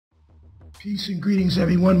Peace and greetings,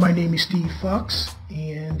 everyone. My name is Steve Fox,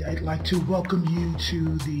 and I'd like to welcome you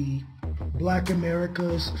to the Black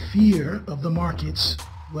America's Fear of the Markets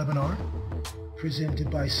webinar presented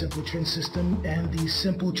by Simple Trend System and the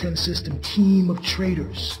Simple Trend System team of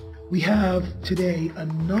traders. We have today a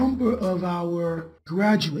number of our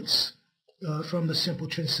graduates from the Simple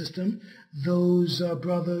Trend System, those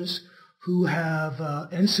brothers who have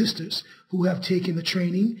and sisters who have taken the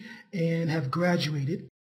training and have graduated.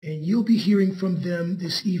 And you'll be hearing from them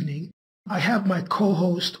this evening. I have my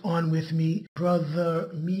co-host on with me, Brother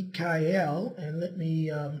Mikael, and let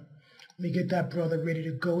me get that brother ready to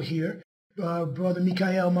go here. Brother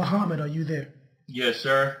Mikael Muhammad, are you there? Yes,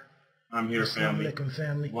 sir. I'm here, family. Assalamu alaikum,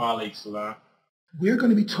 family. Wa alaikum salam. We're going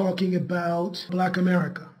to be talking about Black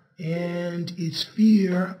America and its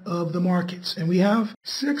fear of the markets. And we have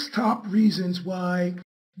 6 top reasons why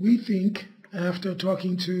we think, after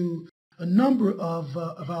talking to a number of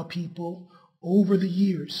our people over the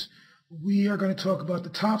years, we are going to talk about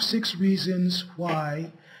the top 6 reasons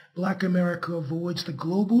why Black America avoids the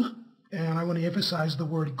global, and I want to emphasize the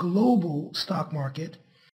word global, stock market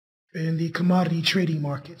and the commodity trading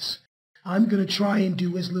markets. I'm going to try and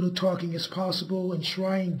do as little talking as possible and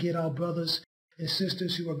try and get our brothers and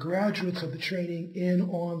sisters who are graduates of the training in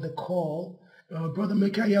on the call. Brother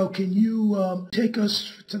Mikael, can you take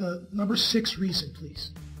us to the number 6 reason,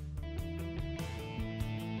 please?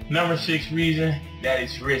 Number 6 reason, that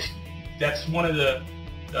it's risky. That's one of the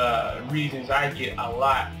reasons I get a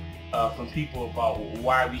lot from people about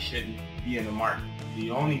why we shouldn't be in the market.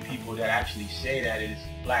 The only people that actually say that is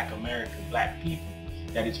Black America, Black people,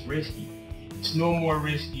 that it's risky. It's no more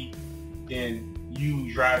risky than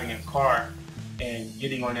you driving a car and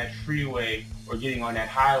getting on that freeway or getting on that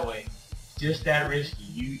highway. Just that risky.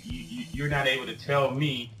 You're not able to tell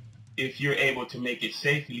me if you're able to make it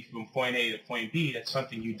safely from point A to point B. That's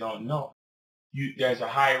something you don't know. There's a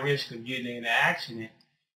high risk of getting in an accident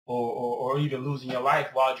or even losing your life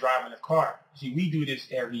while driving a car. See, we do this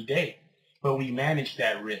every day, but we manage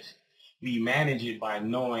that risk. We manage it by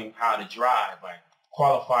knowing how to drive, by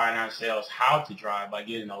qualifying ourselves how to drive, by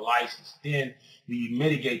getting a license. Then we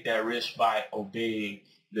mitigate that risk by obeying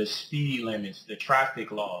the speed limits, the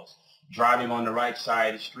traffic laws, driving on the right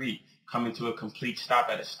side of the street, coming to a complete stop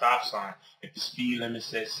at a stop sign. If the speed limit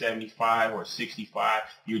says 75 or 65,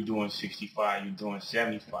 you're doing 65, you're doing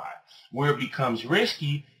 75. Where it becomes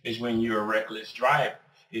risky is when you're a reckless driver.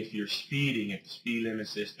 If you're speeding, if the speed limit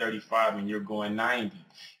says 35 and you're going 90,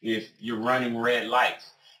 if you're running red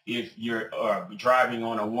lights, if you're driving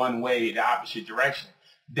on a one-way the opposite direction,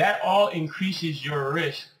 that all increases your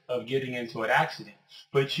risk of getting into an accident.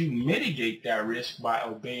 But you mitigate that risk by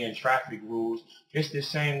obeying traffic rules. It's the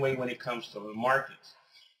same way when it comes to the markets.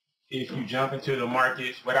 If you jump into the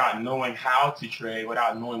markets without knowing how to trade,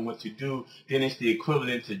 without knowing what to do, then it's the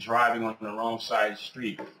equivalent to driving on the wrong side of the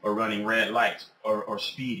street or running red lights or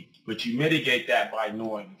speeding. But you mitigate that by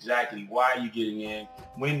knowing exactly why you're getting in,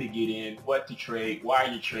 when to get in, what to trade, why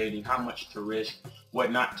you're trading, how much to risk,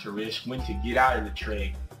 what not to risk, when to get out of the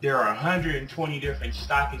trade. There are 120 different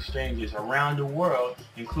stock exchanges around the world,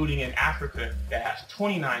 including in Africa, that has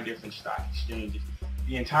 29 different stock exchanges.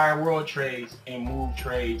 The entire world trades and move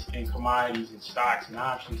trades in commodities and stocks and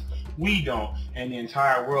options. We don't, and the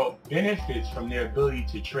entire world benefits from their ability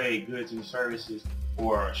to trade goods and services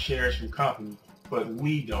or shares from companies, but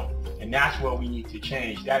we don't. And that's what we need to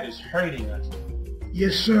change. That is hurting us.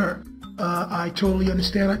 Yes, sir. I totally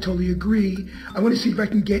understand. I totally agree. I want to see if I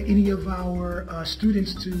can get any of our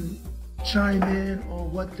students to chime in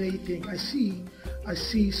on what they think. I see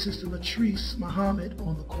Sister Latrice Muhammad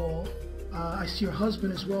on the call. I see her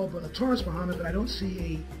husband as well, Brother Taurus Muhammad, but I don't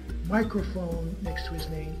see a microphone next to his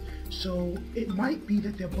name. So it might be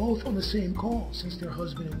that they're both on the same call since they're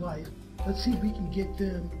husband and wife. Let's see if we can get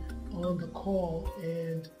them on the call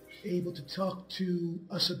and able to talk to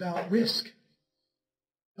us about risk.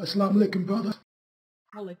 Assalamu alaikum, brother.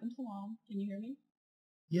 Alaikum salam. Can you hear me?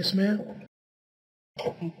 Yes, ma'am.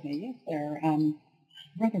 Okay, yes, sir.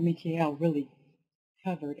 Brother Mikael really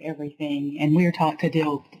covered everything, and we are taught to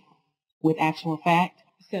deal with actual fact.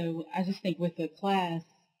 So I just think with the class,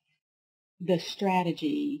 the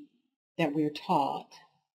strategy that we're taught,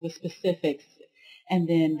 the specifics, and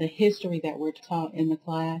then the history that we're taught in the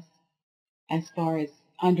class as far as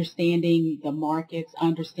understanding the markets,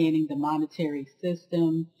 understanding the monetary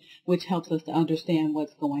system, which helps us to understand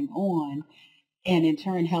what's going on, and in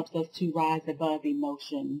turn helps us to rise above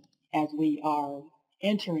emotion as we are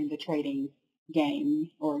entering the trading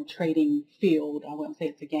game or trading field. I wouldn't say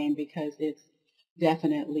it's a game because it's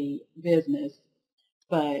definitely business.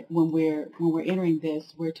 But when we're entering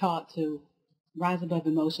this, we're taught to rise above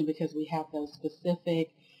emotion because we have those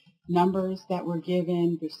specific numbers that were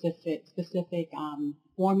given, specific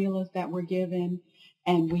formulas that were given,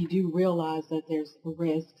 and we do realize that there's a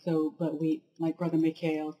risk. So, but we, like Brother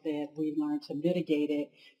Mikhail said, we learn to mitigate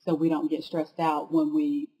it so we don't get stressed out when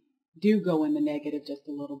we do go in the negative just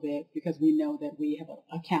a little bit, because we know that we have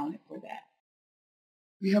accounted for that.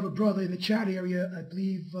 We have a brother in the chat area, I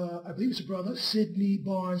believe it's a brother, Sidney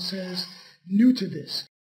Barnes, says, new to this.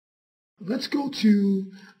 Let's go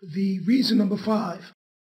to the reason number 5.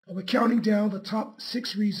 We're counting down the top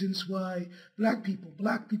 6 reasons why black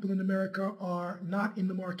people in America are not in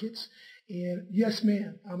the markets. And yes,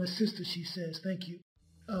 ma'am, I'm a sister, she says. Thank you.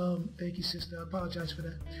 Thank you, sister. I apologize for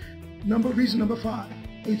that. Reason number 5.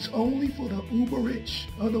 It's only for the uber rich,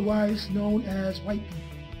 otherwise known as white people.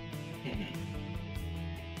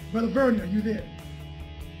 Brother Vernon, are you there?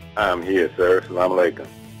 I'm here, sir. Assalamu alaikum.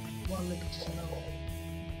 Wa alaikum salam.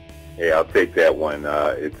 Hey, I'll take that one.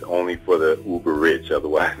 It's only for the uber rich,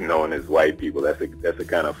 otherwise known as white people. That's a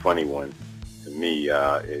kind of funny one to me.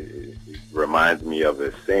 It reminds me of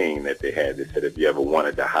a saying that they had. They said if you ever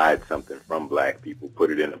wanted to hide something from black people,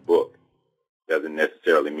 put it in a book. Doesn't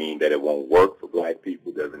necessarily mean that it won't work for black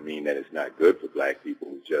people. Doesn't mean that it's not good for black people.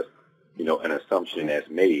 It's just, an assumption that's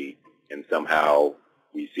made, and somehow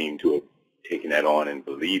we seem to have taken that on and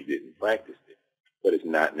believed it and practiced it. But it's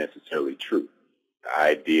not necessarily true. The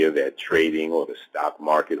idea that trading or the stock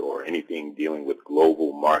market or anything dealing with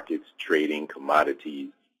global markets, trading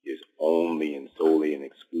commodities, is only and solely and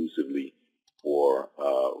exclusively for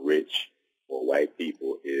rich or white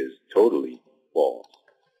people is totally false.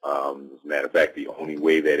 As a matter of fact, the only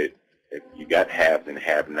way that you got haves and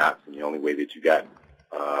have-nots, and the only way that you got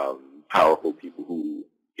powerful people who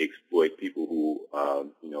exploit people who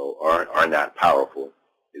are not powerful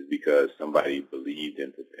is because somebody believed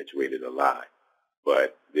and perpetuated a lie.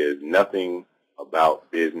 But there's nothing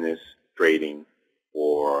about business, trading,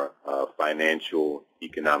 or financial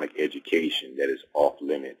economic education that is off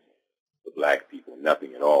limits for black people.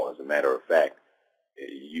 Nothing at all. As a matter of fact,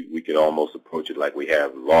 we could almost approach it like we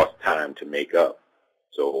have lost time to make up.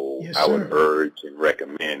 So yes, I would urge and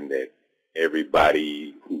recommend that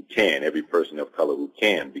everybody who can, every person of color who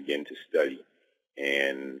can, begin to study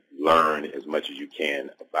and learn as much as you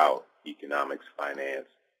can about economics, finance,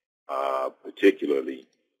 particularly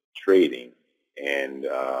trading, and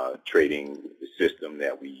trading the system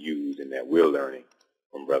that we use and that we're learning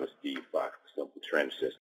from Brother Steve Fox, the Simple Trend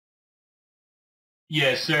System.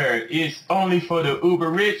 Yes, sir. It's only for the uber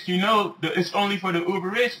rich. It's only for the uber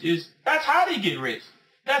rich. That's how they get rich.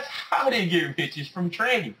 That's how they get rich, is from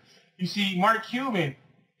trading. You see, Mark Cuban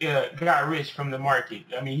got rich from the market.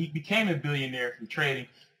 I mean, he became a billionaire from trading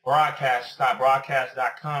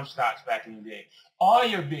broadcast.com stocks back in the day. All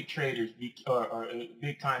your big traders or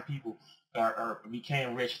big-time people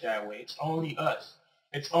became rich that way. It's only us.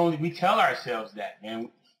 We tell ourselves that, man.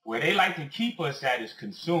 Where they like to keep us at is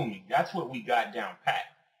consuming. That's what we got down pat.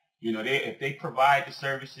 If they provide the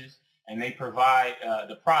services and they provide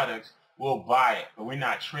the products, we'll buy it. But we're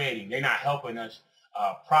not trading. They're not helping us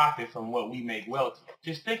profit from what we make wealthy.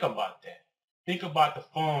 Just think about that. Think about the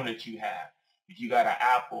phone that you have. If you got an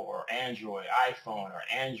Apple or Android, iPhone or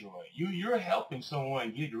Android, you're helping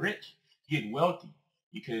someone get rich, get wealthy,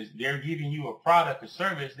 because they're giving you a product or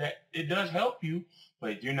service that it does help you,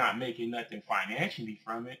 but you're not making nothing financially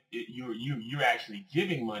from it. You're actually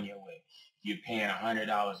giving money away. You're paying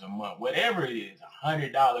 $100 a month, whatever it is,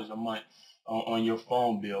 $100 a month on your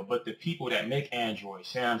phone bill. But the people that make Android,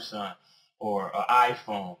 Samsung, or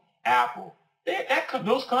iPhone, Apple,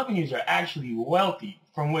 those companies are actually wealthy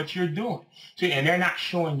from what you're doing. And they're not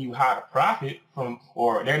showing you how to profit from,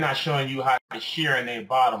 or they're not showing you how to share in their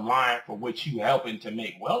bottom line for what you helping to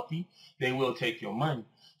make wealthy. They will take your money.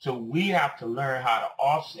 So we have to learn how to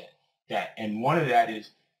offset that. And one of that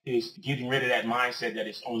is getting rid of that mindset that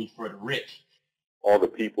it's only for the rich. All the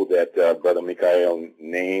people that Brother Mikhail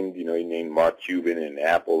named, he named Mark Cuban and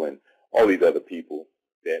Apple and all these other people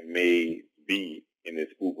that may be in this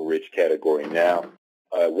uber rich category now.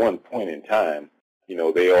 At one point in time,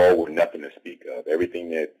 they all were nothing to speak of. Everything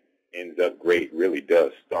that ends up great really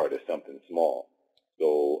does start as something small.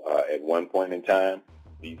 So at one point in time,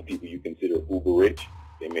 these people you consider uber rich,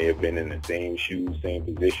 they may have been in the same shoes, same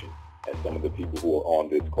position as some of the people who are on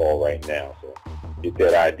this call right now. So get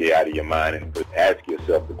that idea out of your mind and ask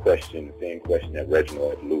yourself the same question that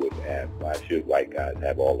Reginald F. Lewis asked: why should white guys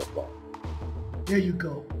have all the fun? There you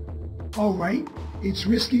go. All right. It's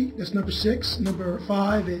risky. That's number 6. Number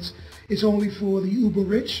 5 is it's only for the uber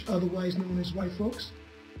rich, otherwise known as white folks.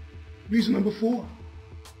 Reason number 4,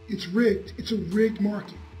 it's rigged. It's a rigged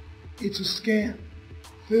market. It's a scam.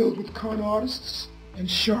 filled with con artists and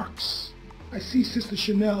sharks. I see Sister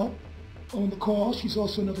Chanel on the call. She's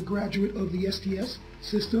also another graduate of the STS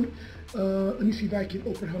system. Let me see if I can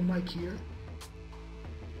open her mic here.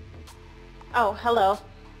 Oh, hello.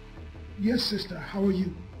 Yes, sister. How are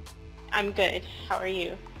you? I'm good. How are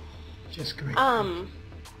you? Just great.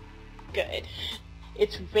 Good.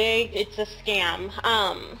 It's rigged. It's a scam.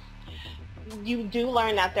 You do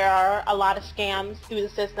learn that there are a lot of scams through the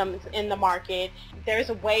systems in the market. There's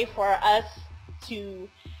a way for us to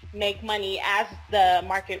make money as the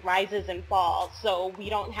market rises and falls, so we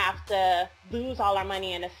don't have to lose all our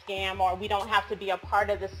money in a scam, or we don't have to be a part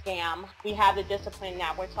of the scam. We have the discipline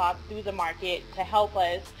that we're taught through the market to help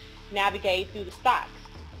us navigate through the stocks.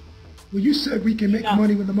 Well, you said we can make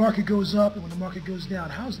money when the market goes up and when the market goes down.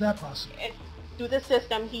 How's that possible? Through the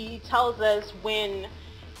system, he tells us when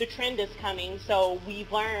the trend is coming, so we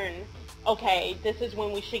learn, okay, this is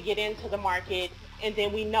when we should get into the market, and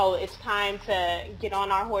then we know it's time to get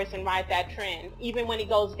on our horse and ride that trend. Even when it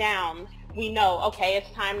goes down, we know, okay, it's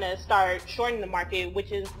time to start shorting the market,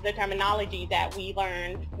 which is the terminology that we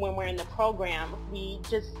learn when we're in the program. We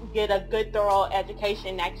just get a good, thorough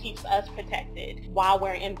education that keeps us protected while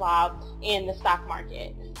we're involved in the stock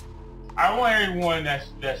market. I want everyone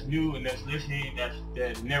that's new and that's listening,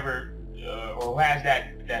 that never or has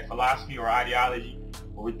that philosophy or ideology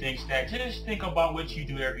or thinks that, just think about what you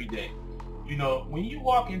do every day. You know, when you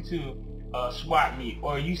walk into a swap meet,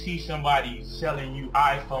 or you see somebody selling you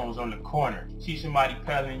iPhones on the corner, see somebody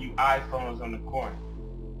peddling you iPhones on the corner,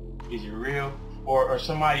 is it real? Or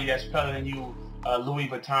somebody that's peddling you Louis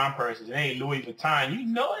Vuitton purses, it ain't Louis Vuitton, you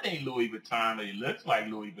know it ain't Louis Vuitton, but it looks like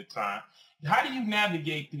Louis Vuitton. How do you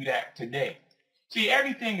navigate through that today? See,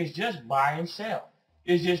 everything is just buy and sell.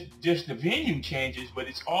 It's just the venue changes, but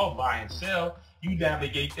it's all buy and sell. You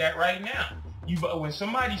navigate that right now. When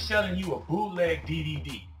somebody's selling you a bootleg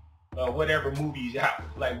DVD, whatever movie's out,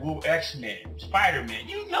 like X-Men, Spider-Man,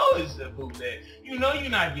 you know it's a bootleg. You know you're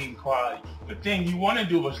not getting quality. The thing you want to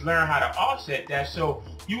do is learn how to offset that. So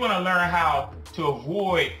you want to learn how to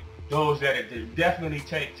avoid those that are definitely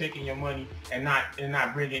taking your money and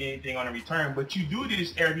not bringing anything on a return. But you do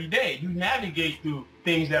this every day. You navigate through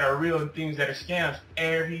things that are real and things that are scams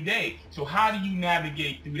every day. So how do you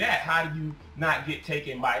navigate through that? How do you not get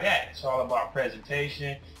taken by that? It's all about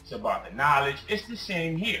presentation. It's about the knowledge. It's the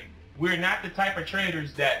same here. We're not the type of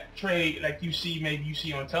traders that trade like maybe you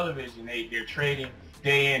see on television. They're trading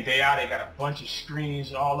day in, day out. They got a bunch of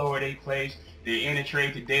screens all over their place. They're in a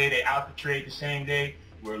trade today. They're out to trade the same day.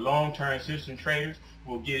 We're long-term system traders.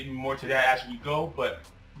 We'll get more to that as we go, but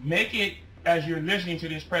make it, as you're listening to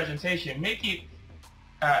this presentation, make it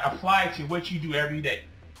apply to what you do every day.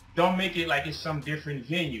 Don't make it like it's some different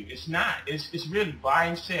venue. It's not. It's really buy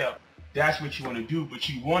and sell. That's what you want to do, but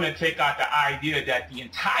you want to take out the idea that the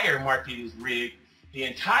entire market is rigged, the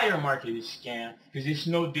entire market is scam, because it's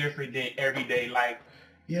no different than everyday life.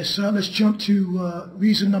 Yes, sir. Let's jump to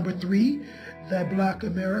reason number 3, that Black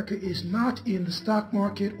America is not in the stock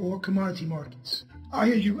market or commodity markets. I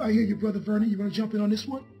hear you, Brother Vernon. You want to jump in on this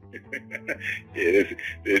one? Yeah,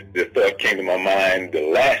 the thought came to my mind. The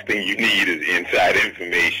last thing you need is inside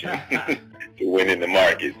information to win in the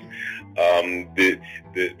markets.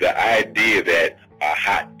 The idea that a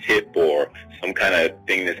hot tip or some kind of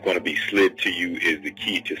thing that's going to be slid to you is the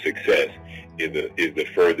key to success is the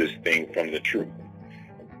furthest thing from the truth.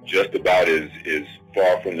 Just about as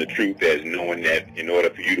far from the truth as knowing that in order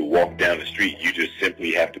for you to walk down the street, you just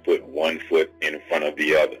simply have to put one foot in front of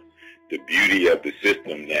the other. The beauty of the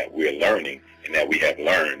system that we're learning and that we have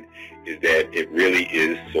learned is that it really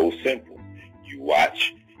is so simple. You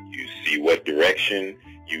watch, you see what direction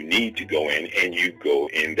you need to go in, and you go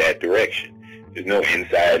in that direction. There's no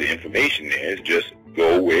inside information there. It's just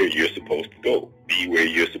go where you're supposed to go. Be where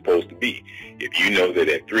you're supposed to be. If you know that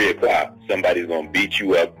at 3 o'clock somebody's going to beat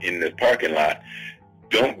you up in the parking lot,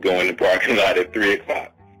 don't go in the parking lot at 3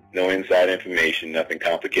 o'clock. No inside information, nothing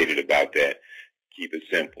complicated about that. Keep it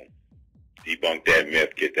simple. Debunk that myth,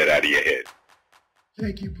 get that out of your head.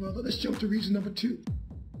 Thank you, brother. Let's jump to reason number 2.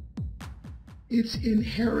 It's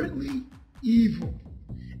inherently evil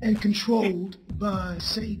and controlled by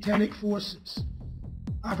satanic forces.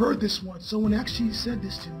 I've heard this one. Someone actually said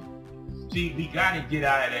this to me. See, we got to get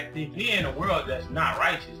out of that thing. We're in a world that's not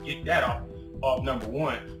righteous. Get that off number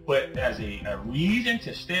 1. But as a reason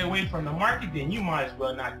to stay away from the market, then you might as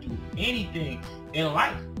well not do anything in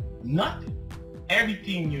life. Nothing.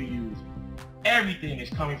 Everything you use, everything is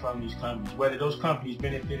coming from these companies. Whether those companies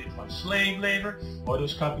benefited from slave labor, or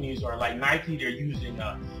those companies are like Nike, they're using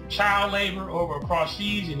child labor over across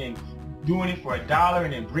seas and then doing it for $1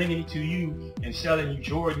 and then bringing it to you and selling you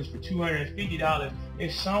Jordans for $250.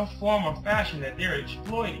 It's some form or fashion that they're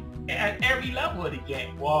exploiting at every level of the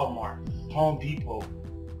game. Walmart, Home Depot.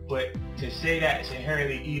 But to say that it's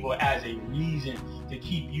inherently evil as a reason to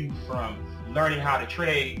keep you from learning how to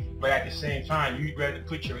trade, but at the same time, you'd rather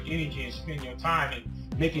put your energy and spend your time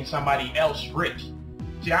in making somebody else rich.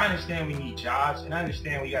 See, I understand we need jobs, and I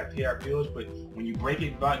understand we got to pay our bills, but when you break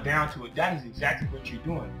it down to it, that is exactly what you're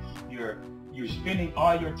doing. You're spending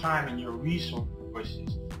all your time and your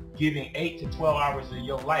resources, giving 8 to 12 hours of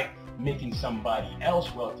your life making somebody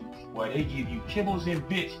else wealthy, where they give you kibbles and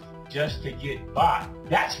bits just to get by.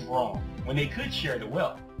 That's wrong, when they could share the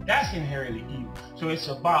wealth. That's inherently evil. So it's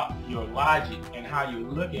about your logic and how you're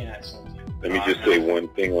looking at something. Let me just say one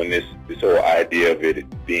thing on this whole idea of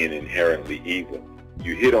it being inherently evil.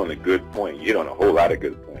 You hit on a good point. You hit on a whole lot of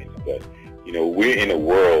good points. But, you know, we're in a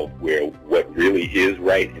world where what really is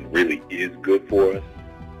right and really is good for us,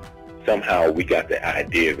 somehow we got the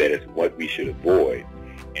idea that it's what we should avoid.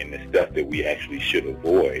 And the stuff that we actually should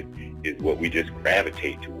avoid is what we just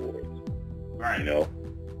gravitate towards. Right. You know?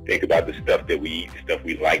 Think about the stuff that we eat, the stuff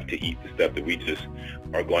we like to eat, the stuff that we just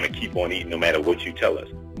are going to keep on eating no matter what you tell us.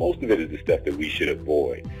 Most of it is the stuff that we should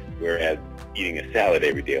avoid. Whereas eating a salad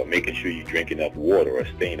every day or making sure you drink enough water or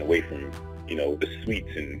staying away from, you know, the sweets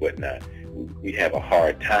and whatnot, we have a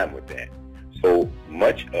hard time with that. So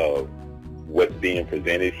much of what's being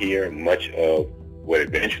presented here, much of what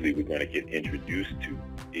eventually we're going to get introduced to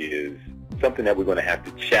is something that we're going to have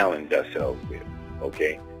to challenge ourselves with,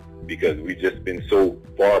 okay? Because we've just been so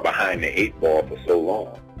far behind the 8 ball for so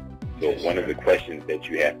long. So one of the questions that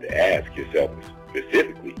you have to ask yourself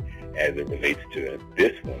specifically as it relates to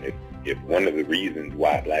this one, if one of the reasons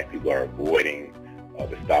why black people are avoiding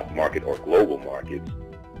the stock market or global markets,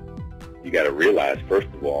 you got to realize, first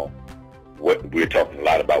of all, what we're talking a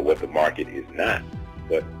lot about what the market is not,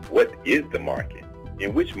 but what is the market?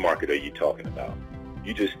 In which market are you talking about?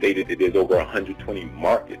 You just stated that there's over 120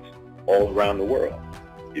 markets all around the world.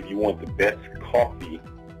 If you want the best coffee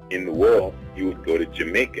in the world, you would go to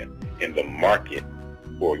Jamaica, and the market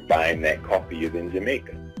for buying that coffee is in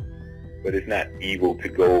Jamaica. But it's not evil to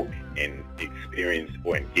go and experience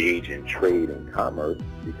or engage in trade and commerce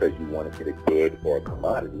because you want to get a good or a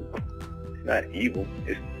commodity. It's not evil.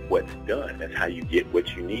 It's what's done. That's how you get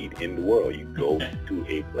what you need in the world. You go to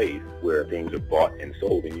a place where things are bought and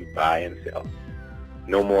sold and you buy and sell.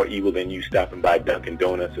 No more evil than you stopping by Dunkin'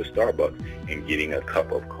 Donuts or Starbucks and getting a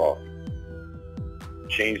cup of coffee.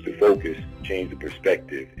 Change the focus, change the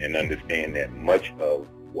perspective, and understand that much of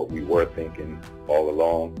what we were thinking all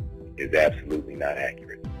along is absolutely not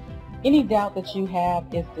accurate. Any doubt that you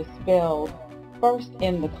have is dispelled first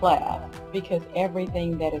in the class, because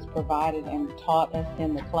everything that is provided and taught us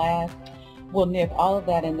in the class will nip all of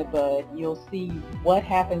that in the bud. You'll see what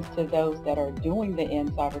happens to those that are doing the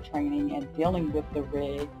insider training and dealing with the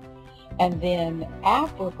rig. And then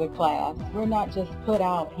after the class, we're not just put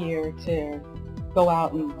out here to go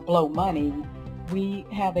out and blow money. We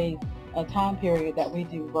have a time period that we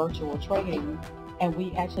do virtual trading, and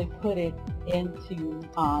we actually put it into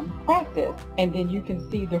practice. And then you can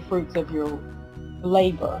see the fruits of your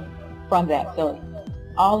labor from that. So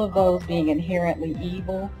all of those being inherently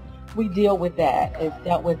evil, we deal with that. It's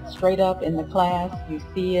dealt with straight up in the class. You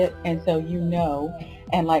see it, and so you know.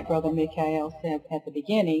 And like Brother Mikhail said at the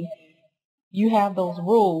beginning, you have those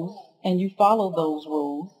rules, and you follow those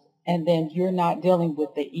rules, and then you're not dealing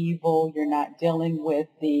with the evil. You're not dealing with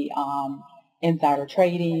the insider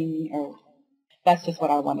trading. Or that's just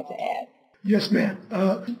what I wanted to add. Yes,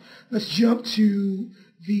 ma'am. Let's jump to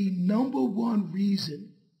the number one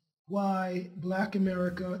reason why Black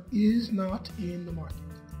America is not in the market.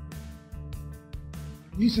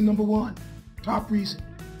 Reason number one, top reason.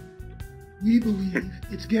 We believe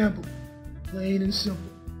it's gambling, plain and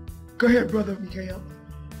simple. Go ahead, Brother Mikhail.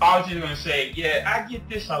 I was just going to say, yeah, I get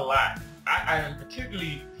this a lot. I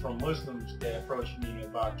particularly from Muslims that approach me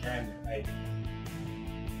about gambling. Like,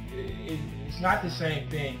 it's not the same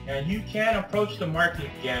thing. And you can approach the market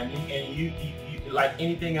gambling, and you like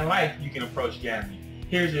anything in life, you can approach gambling.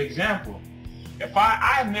 Here's an example. If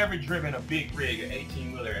I've never driven a big rig, an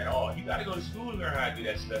 18-wheeler at all. You got to go to school to learn how to do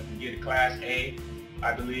that stuff and get a Class A,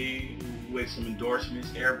 I believe, with some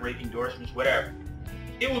endorsements, air brake endorsements, whatever.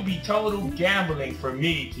 It would be total gambling for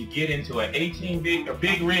me to get into a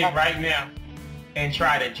big rig right now and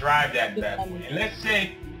try to drive that bad boy. And let's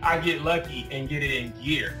say I get lucky and get it in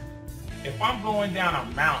gear. If I'm going down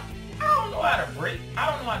a mountain, I don't know how to brake. I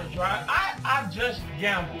don't know how to drive. I just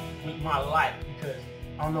gambled with my life because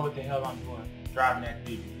I don't know what the hell I'm doing driving that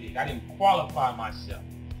big rig. I didn't qualify myself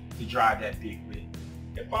to drive that big rig.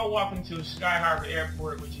 If I walk into Sky Harbor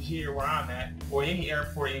Airport, which is here where I'm at, or any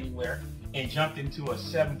airport anywhere, and jumped into a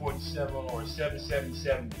 747 or a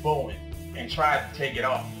 777 Boeing and tried to take it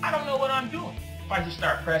off. I don't know what I'm doing. If I just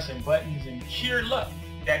start pressing buttons and sheer luck,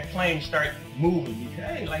 that plane starts moving.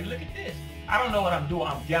 Hey, like, look at this. I don't know what I'm doing.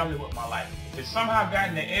 I'm gambling with my life. If it somehow got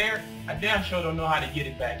in the air, I damn sure don't know how to get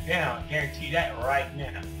it back down. Guarantee that right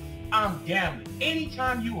now. I'm gambling.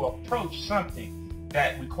 Anytime you approach something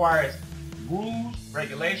that requires rules,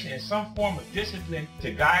 regulation, and some form of discipline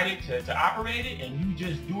to guide it, to operate it, and you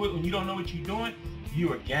just do it when you don't know what you're doing,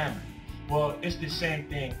 you are gambling. Well, it's the same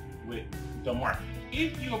thing with the market.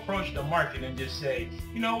 If you approach the market and just say,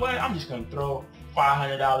 you know what, I'm just going to throw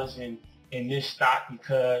 $500 in this stock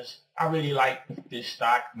because I really like this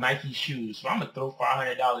stock, Nike shoes, so I'm going to throw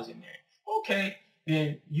 $500 in there. Okay,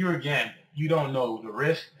 then you're gambling. You don't know the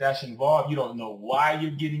risk that's involved. You don't know why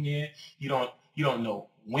you're getting in. You don't know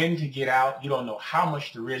when to get out. You don't know how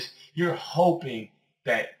much to risk. You're hoping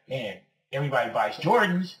that, man, everybody buys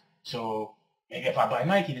Jordans, so maybe if I buy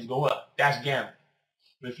Nike, just go up. That's gambling.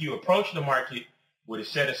 But if you approach the market with a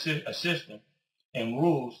set of a system and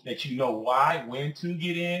rules that you know why, when to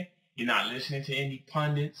get in, you're not listening to any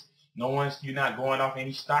pundits. You're not going off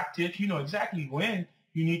any stock tips. You know exactly when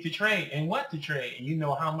you need to trade and what to trade, and you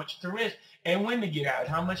know how much to risk and when to get out,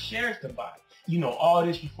 how much shares to buy. You know all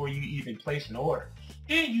this before you even place an order.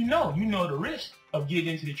 Then you know the risk of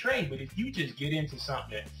getting into the trade. But if you just get into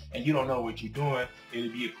something and you don't know what you're doing,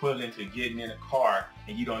 it'll be equivalent to getting in a car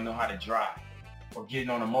and you don't know how to drive, or getting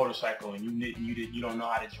on a motorcycle and you don't know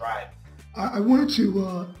how to drive. I wanted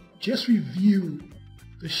to just review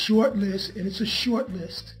the short list, and it's a short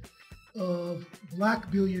list of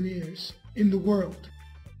black billionaires in the world.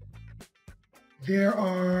 There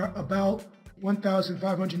are about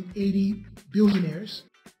 1,580 billionaires,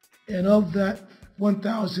 and of that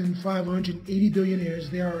 1,580 billionaires,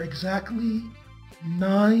 there are exactly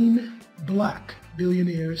 9 black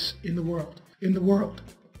billionaires in the world.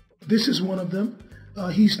 This is one of them.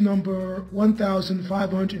 He's number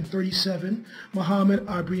 1,537, Mohammed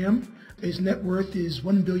Ibrahim. His net worth is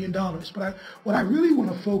 $1 billion. But what I really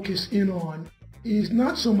want to focus in on is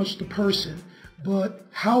not so much the person, but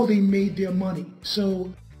how they made their money.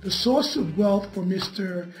 So the source of wealth for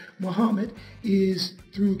Mr. Mohammed is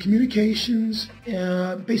through communications.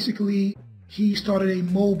 Basically, he started a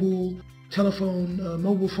mobile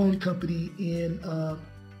phone company in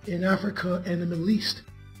Africa and the Middle East.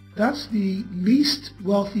 That's the least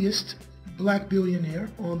wealthiest black billionaire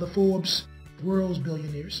on the Forbes World's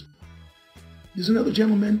Billionaires. There's another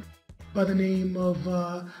gentleman by the name of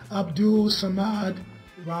Abdul Samad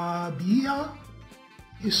Rabia.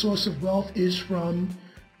 His source of wealth is from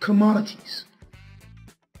commodities.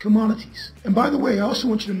 And by the way, I also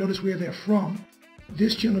want you to notice where they're from.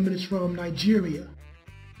 This gentleman is from Nigeria.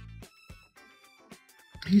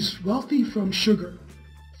 He's wealthy from sugar,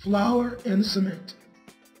 flour, and cement.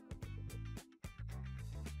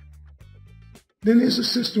 Then there's a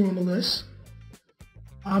sister on the list.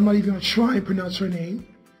 I'm not even going to try and pronounce her name,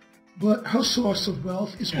 but her source of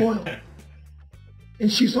wealth is oil.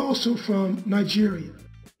 And she's also from Nigeria.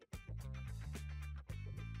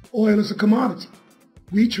 Oil is a commodity.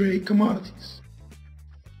 We trade commodities.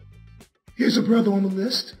 Here's a brother on the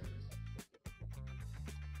list.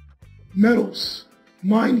 Metals,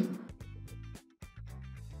 mining.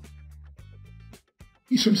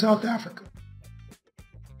 He's from South Africa.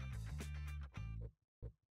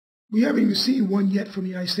 We haven't even seen one yet from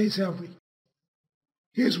the United States, have we?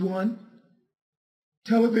 Here's one.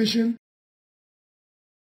 Television,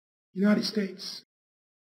 United States,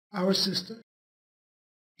 our sister,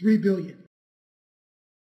 $3 billion.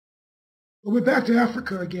 But we're back to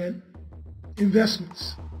Africa again.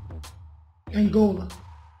 Investments, Angola,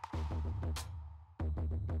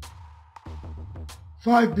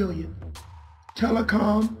 $5 billion.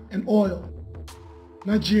 Telecom and oil,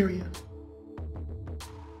 Nigeria.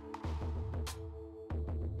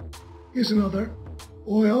 Here's another,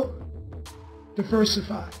 oil,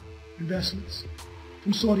 diversified investments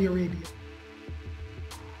from Saudi Arabia.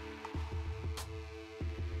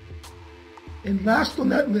 And last on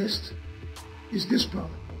that list is this brother,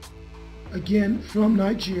 again from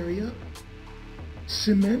Nigeria,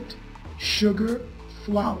 cement, sugar,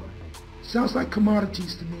 flour. Sounds like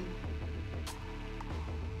commodities to me.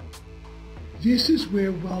 This is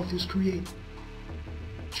where wealth is created,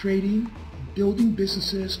 trading and building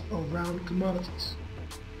businesses around commodities.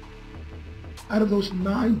 Out of those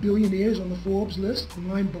 9 billionaires on the Forbes list, the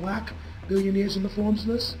 9 black billionaires on the Forbes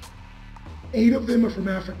list, 8 of them are from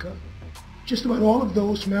Africa. Just about all of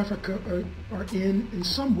those from Africa are in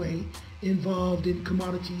some way involved in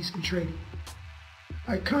commodities and trading.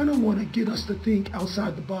 I kind of want to get us to think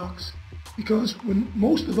outside the box, Because when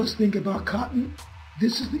most of us think about cotton,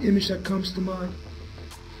 this is the image that comes to mind.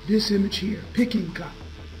 This image here, picking cotton.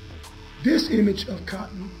 This image of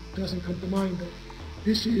cotton doesn't come to mind though.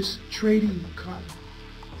 This is trading cotton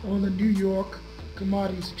on the New York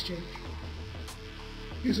Commodities Exchange.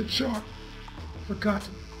 Here's a chart for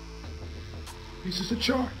cotton. This is a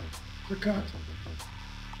chart for cotton.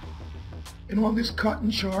 And on this cotton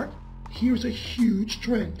chart, here's a huge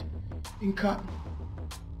trend in cotton.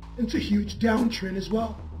 And it's a huge downtrend as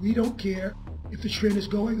well. We don't care if the trend is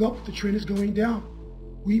going up, if the trend is going down.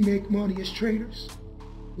 We make money as traders.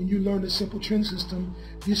 When you learn the simple trend system,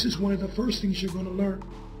 this is one of the first things you're going to learn.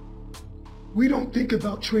 We don't think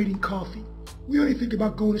about trading coffee. We only think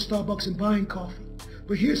about going to Starbucks and buying coffee.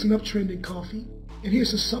 But here's an uptrend in coffee, and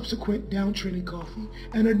here's a subsequent downtrend in coffee,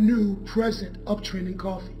 and a new present uptrend in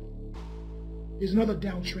coffee. Here's another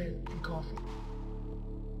downtrend in coffee.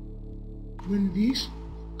 When these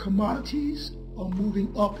commodities are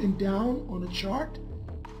moving up and down on a chart,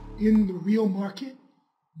 in the real market,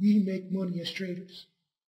 we make money as traders.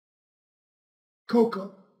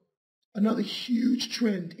 Cocoa, another huge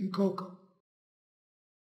trend in cocoa.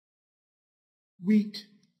 Wheat,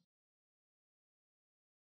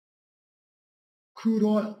 crude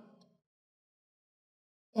oil,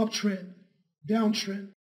 uptrend, downtrend,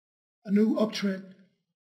 a new uptrend.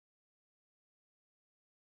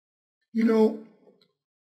 You know,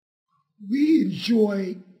 we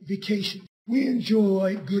enjoy vacation. We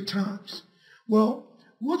enjoy good times. Well,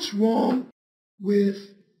 what's wrong with,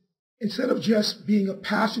 instead of just being a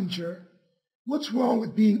passenger, what's wrong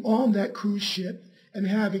with being on that cruise ship and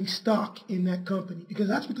having stock in that company? Because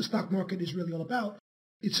that's what the stock market is really all about.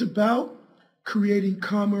 It's about creating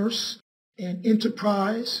commerce and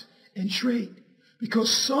enterprise and trade.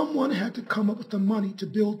 Because someone had to come up with the money to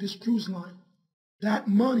build this cruise line. That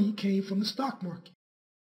money came from the stock market.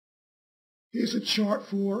 Here's a chart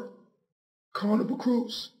for Carnival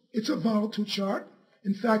Cruise. It's a volatile chart.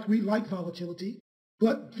 In fact, we like volatility.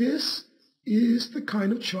 But this is the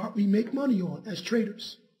kind of chart we make money on as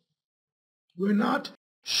traders. We're not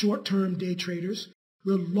short-term day traders.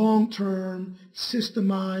 We're long-term,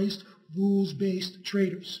 systemized, rules-based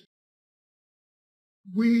traders.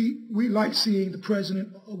 We like seeing the president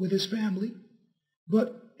with his family.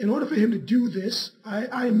 But in order for him to do this,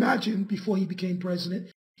 I imagine before he became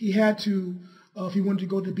president, he had to, if he wanted to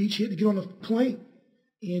go to the beach, he had to get on a plane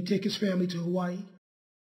and take his family to Hawaii.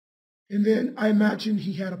 And then I imagine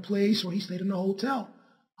he had a place or he stayed in a hotel.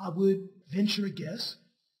 I would venture a guess.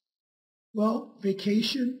 Well,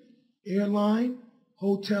 vacation, airline,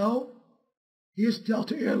 hotel. Here's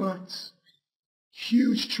Delta Airlines.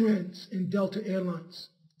 Huge trends in Delta Airlines.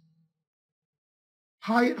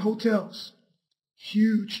 Hyatt Hotels.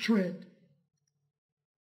 Huge trend.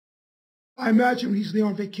 I imagine when he's there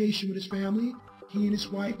on vacation with his family, he and his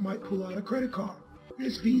wife might pull out a credit card.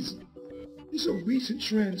 Here's Visa. These are recent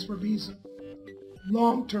trends for Visa.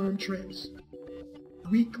 Long-term trends.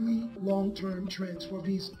 Weekly long-term trends for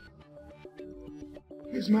Visa.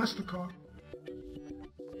 Here's MasterCard.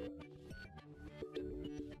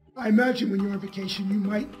 I imagine when you're on vacation, you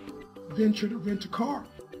might venture to rent a car.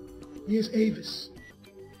 Here's Avis.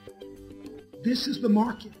 This is the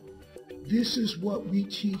market. This is what we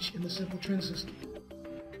teach in the Simple Trend System.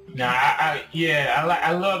 Now,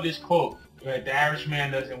 I love this quote. Right? The average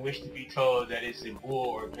man doesn't wish to be told that it's a bull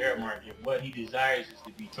or bear market. What he desires is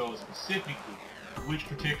to be told specifically which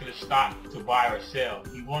particular stock to buy or sell.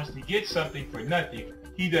 He wants to get something for nothing.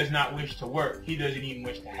 He does not wish to work. He doesn't even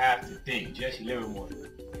wish to have to think. Jesse Livermore.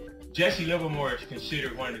 Jesse Livermore is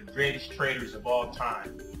considered one of the greatest traders of all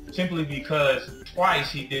time, simply because twice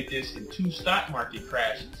he did this in 2 stock market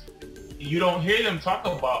crashes. You don't hear them talk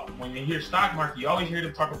about, when you hear stock market, you always hear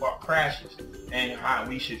them talk about crashes and how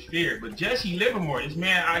we should fear. But Jesse Livermore, this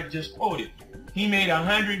man I just quoted, he made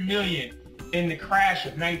 $100 million in the crash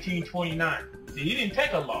of 1929. See, he didn't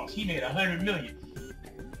take a loss. He made $100 million.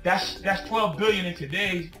 That's $12 billion in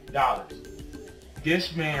today's dollars.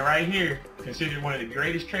 This man right here, considered one of the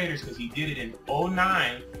greatest traders because he did it in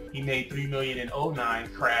 09. He made $3 million in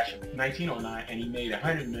 09, crash of 1909, and he made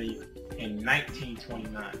 $100 million in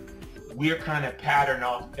 1929. We're kind of patterned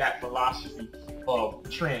off that philosophy of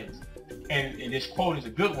trends. And this quote is a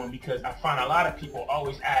good one because I find a lot of people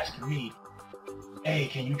always ask me, hey,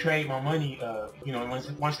 can you trade my money,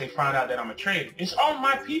 once they find out that I'm a trader. It's all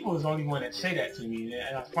my people is the only one that say that to me,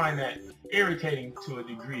 and I find that irritating to a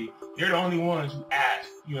degree. They're the only ones who ask.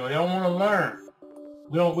 They don't want to learn.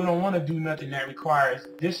 We don't want to do nothing that requires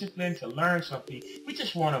discipline to learn something. We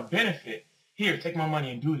just want to benefit. Here, take my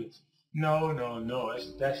money and do this. No.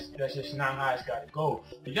 That's just not how it's got to go.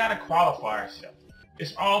 We got to qualify ourselves.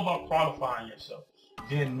 It's all about qualifying yourself,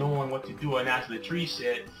 then knowing what to do. And as Latrice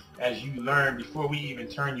said, as you learn, before we even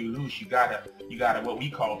turn you loose, you gotta what we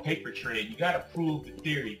call paper trade. You gotta prove the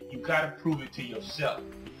theory. You gotta prove it to yourself.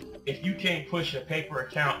 If you can't push a paper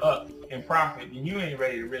account up in profit, then you ain't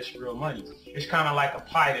ready to risk real money. It's kind of like a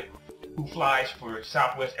pilot who flies for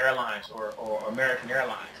Southwest Airlines or American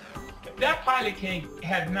Airlines. If that pilot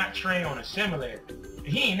had not trained on a simulator,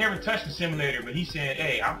 he ain't never touched a simulator, but he's saying,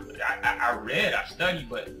 hey, I read, I studied,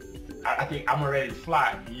 but I think I'm ready to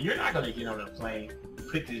fly. You're not going to get on a plane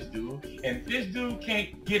with this dude. And if this dude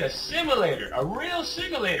can't get a simulator, a real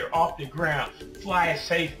simulator off the ground, fly it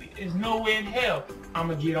safely, there's no way in hell I'm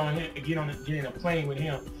going to get in a plane with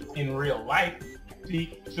him in real life.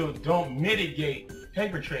 See, so don't mitigate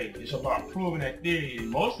paper trade. It's about proving that theory. And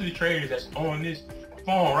most of the traders that's on this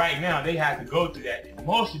phone right now, they have to go through that.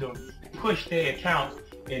 Most of them push their accounts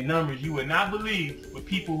in numbers you would not believe with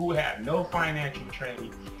people who have no financial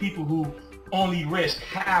training, people who only risk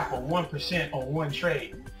half of 1% on one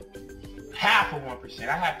trade. Half of 1%.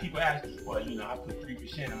 I have people ask, well, I put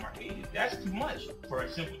 3% in my market. That's too much for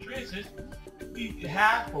a simple trade system.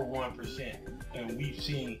 Half of 1%, and we've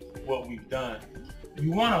seen what we've done.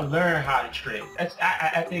 You want to learn how to trade.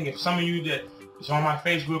 I think if some of you that is on my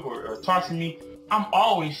Facebook or talk to me, I'm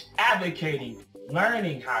always advocating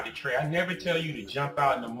learning how to trade. I never tell you to jump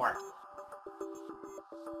out in the market.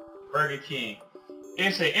 Burger King.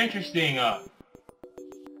 It's an interesting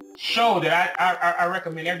show that I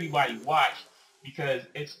recommend everybody watch because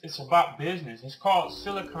it's about business. It's called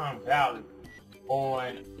Silicon Valley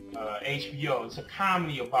on HBO. It's a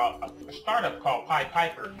comedy about a startup called Pied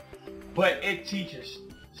Piper, but it teaches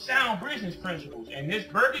sound business principles. And this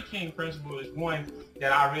Burger King principle is one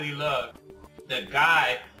that I really love. The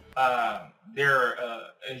guy,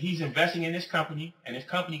 he's investing in this company, and this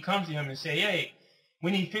company comes to him and say, hey, we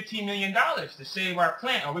need $15 million to save our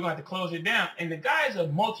plant, or we're going to have to close it down. And the guy's a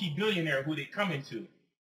multi-billionaire who they come into.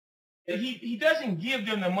 He doesn't give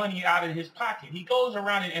them the money out of his pocket. He goes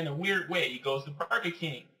around it in a weird way. He goes to Burger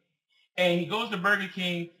King. And he goes to Burger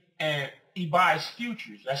King and he buys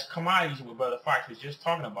futures. That's commodities what Brother Fox was just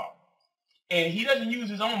talking about. And he doesn't use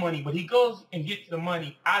his own money, but he goes and gets the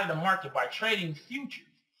money out of the market by trading futures,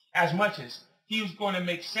 as much as he was going to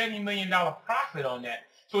make $70 million profit on that.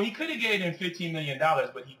 So he could have gave them $15 million,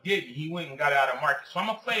 but he didn't. He went and got it out of the market. So I'm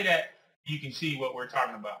going to play that. You can see what we're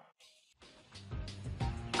talking about.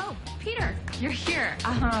 Oh, Peter, you're here.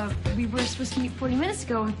 We were supposed to meet 40 minutes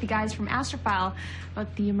ago with the guys from Astrophile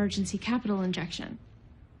about the emergency capital injection.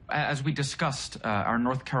 As we discussed, our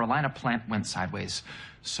North Carolina plant went sideways.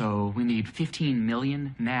 So we need $15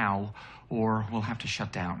 million now, or we'll have to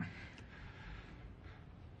shut down.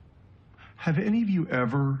 Have any of you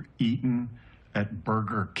ever eaten at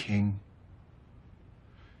Burger King?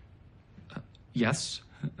 Yes.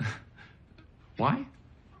 Why?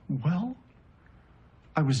 Well,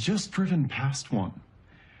 I was just driven past one.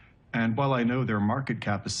 And while I know their market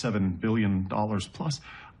cap is $7 billion plus,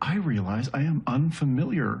 I realize I am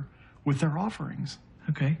unfamiliar with their offerings.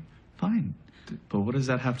 Okay, fine. But what does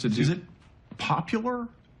that have to do? Is it popular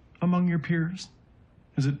among your peers?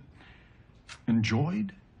 Is it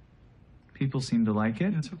enjoyed? People seem to like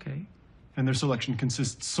it. It's okay. And their selection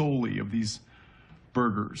consists solely of these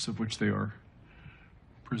burgers, of which they are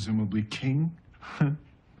presumably king.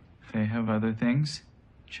 They have other things.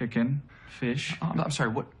 Chicken, fish. I'm sorry,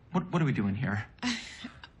 what are we doing here?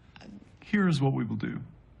 Here's what we will do.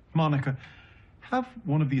 Monica, have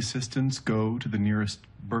one of the assistants go to the nearest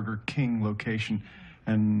Burger King location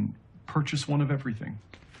and purchase one of everything.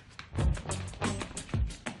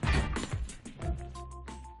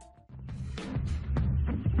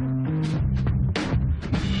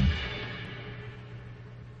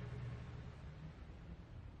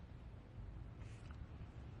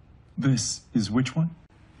 This is which one?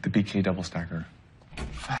 The BK Double Stacker.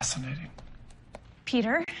 Fascinating.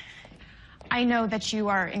 Peter, I know that you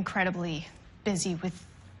are incredibly busy with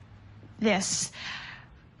this,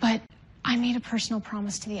 but I made a personal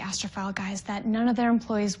promise to the Astrophile guys that none of their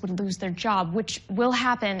employees would lose their job, which will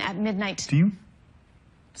happen at midnight. Do you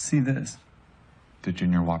see this? The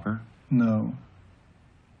Junior Whopper? No,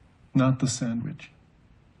 not the sandwich.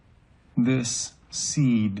 This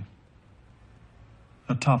seed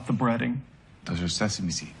atop the breading. Those are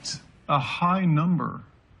sesame seeds. A high number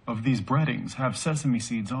of these breadings have sesame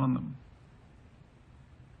seeds on them.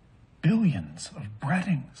 Billions of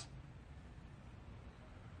breadings.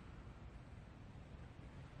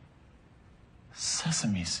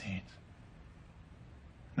 Sesame seeds.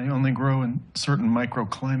 They only grow in certain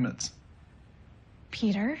microclimates.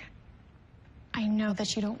 Peter, I know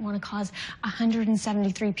that you don't want to cause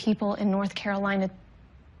 173 people in North Carolina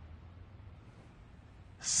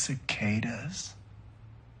Cicadas?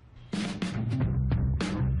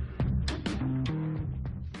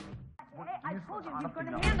 I told you he's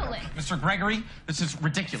going to handle it. Mr. Gregory, this is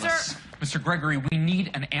ridiculous. Sir. Mr. Gregory, we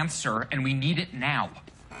need an answer, and we need it now.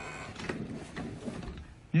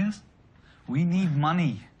 Yes? We need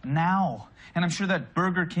money now. And I'm sure that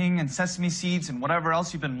Burger King and Sesame Seeds and whatever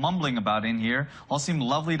else you've been mumbling about in here all seem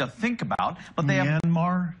lovely to think about, but they have...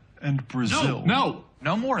 Myanmar and Brazil.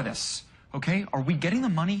 No more of this, okay? Are we getting the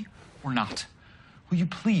money or not? Will you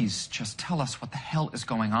please just tell us what the hell is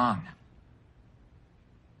going on?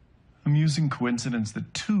 Amusing coincidence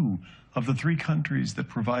that 2 of the 3 countries that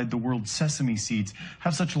provide the world sesame seeds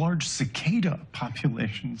have such large cicada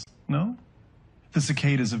populations, no? The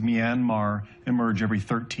cicadas of Myanmar emerge every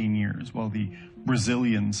 13 years, while the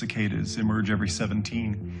Brazilian cicadas emerge every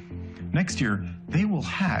 17. Next year, they will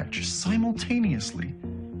hatch simultaneously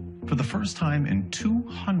for the first time in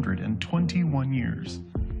 221 years.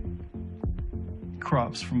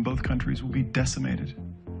 Crops from both countries will be decimated.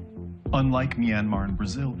 Unlike Myanmar and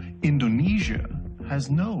Brazil, Indonesia has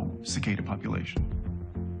no cicada population.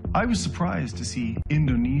 I was surprised to see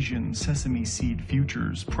Indonesian sesame seed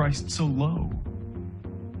futures priced so low.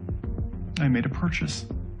 I made a purchase,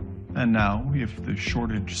 and now, if the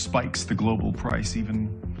shortage spikes the global price even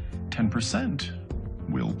 10%,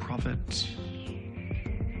 we'll profit...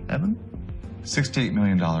 Evan? $6 to $8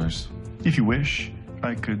 million. If you wish,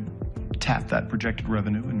 I could tap that projected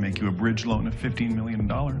revenue and make you a bridge loan of $15 million,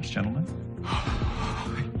 gentlemen.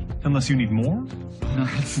 Unless you need more? No,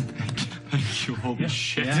 thank you. Holy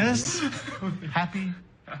shit. Yes? Happy?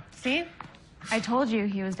 See? I told you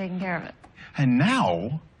he was taking care of it. And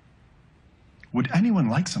now, would anyone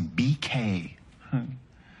like some BK?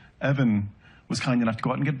 Evan was kind enough to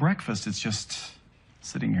go out and get breakfast. It's just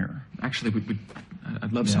sitting here. Actually,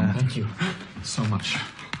 I'd love some. Thank you so much.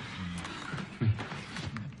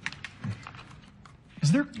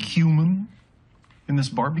 Is there cumin in this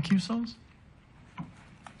barbecue sauce?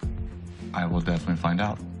 I will definitely find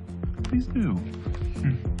out. Please do.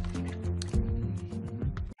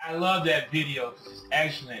 I love that video. It's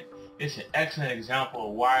excellent. It's an excellent example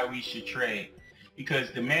of why we should trade.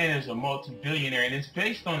 Because the man is a multi-billionaire, and it's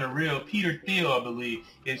based on a real Peter Thiel, I believe.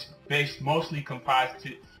 It's based mostly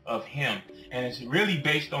composite of him. And it's really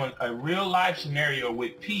based on a real-life scenario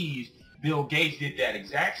with peas. Bill Gates did that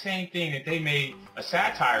exact same thing that they made a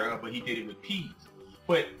satire of, but he did it with peas.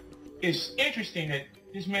 But it's interesting that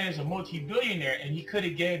this man is a multi-billionaire, and he could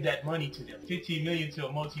have gave that money to them. $15 million to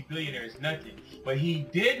a multi-billionaire is nothing. But he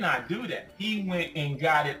did not do that. He went and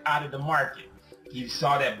got it out of the market. He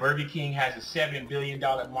saw that Burger King has a $7 billion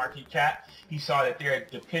market cap. He saw that they're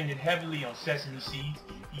dependent heavily on sesame seeds.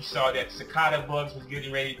 He saw that cicada bugs was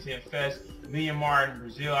getting ready to infest Myanmar and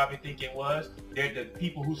Brazil, I think it was. They're the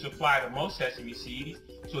people who supply the most sesame seeds.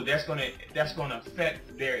 So that's gonna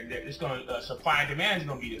affect it's gonna supply and demand is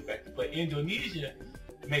gonna be affected. But Indonesia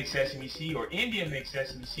makes sesame seed, or India makes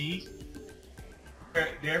sesame seeds.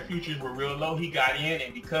 Their futures were real low. He got in,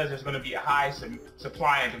 and because there's going to be a high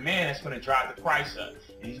supply and demand, that's going to drive the price up.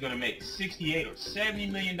 And he's going to make $68 or $70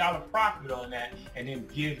 million profit on that, and then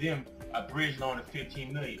give them a bridge loan of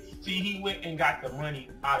 $15 million. See, he went and got the money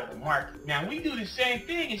out of the market. Now, we do the same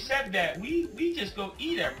thing, except that we just go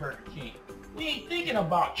eat at Burger King. We ain't thinking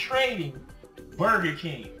about trading Burger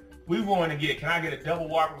King. We want to get, can I get a double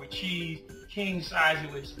Whopper with cheese, king size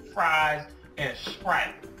with some fries, and a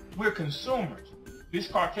Sprite? We're consumers. This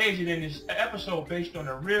Caucasian in this episode, based on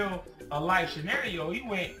a real life scenario, he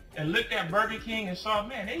went and looked at Burger King and saw,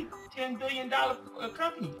 man, they $10 billion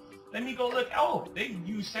company. Let me go look. Oh, they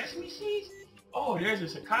use sesame seeds? Oh, there's a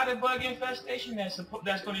cicada bug infestation that's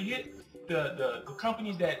going to hit the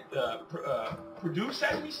companies that produce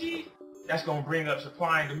sesame seeds. That's going to bring up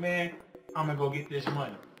supply and demand. I'm going to go get this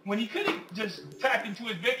money. When he could have just tapped into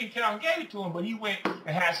his bank account and gave it to him, but he went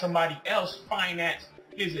and had somebody else finance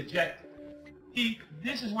his objective.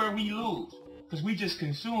 This is where we lose, because we just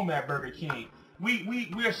consume at Burger King.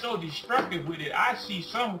 We're so destructive with it. I see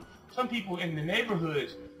some people in the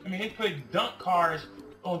neighborhoods, I mean, they put dunk cars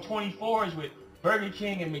on 24s with Burger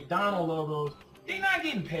King and McDonald's logos. They're not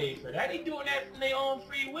getting paid for that. They're doing that from their own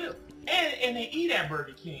free will. And they eat at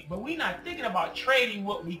Burger King. But we're not thinking about trading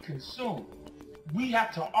what we consume. We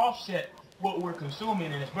have to offset what we're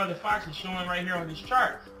consuming. And as Brother Fox is showing right here on this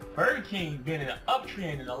chart, Burger King been in an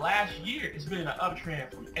uptrend in the last year. It's been in an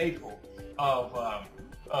uptrend from April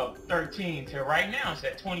of 13 to right now. It's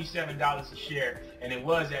at $27 a share, and it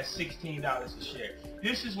was at $16 a share.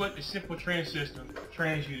 This is what the simple trend system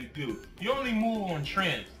trains you to do. You only move on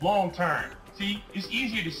trends long term. See, it's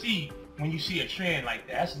easier to see when you see a trend like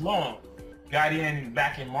that. That's long. Got in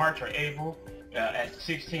back in March or April. at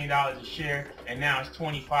 $16 a share, and now it's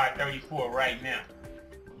 $25, $34 right now.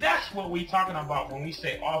 That's what we're talking about when we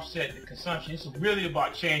say offset the consumption. It's really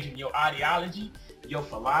about changing your ideology, your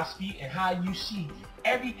philosophy, and how you see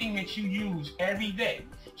everything that you use every day.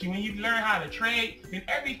 See, when you learn how to trade, then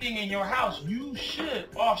everything in your house, you should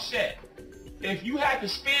offset. If you had to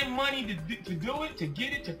spend money to do it, to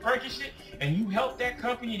get it, to purchase it, and you help that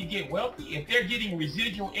company to get wealthy, if they're getting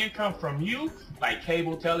residual income from you, like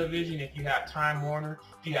cable television, if you have Time Warner,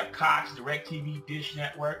 if you have Cox, DirecTV, Dish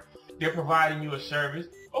Network, they're providing you a service,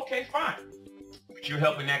 okay, fine. But you're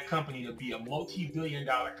helping that company to be a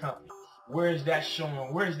multi-billion-dollar company. Where is that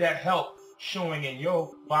showing? Where is that help showing in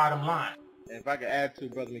your bottom line? And if I could add to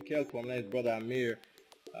Brother Mikhail's point, my name is Brother Amir.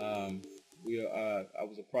 I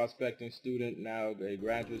was a prospecting student, now a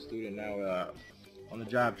graduate student, now on the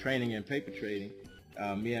job training and paper trading,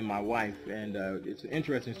 me and my wife. And it's an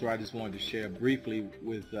interesting story I just wanted to share briefly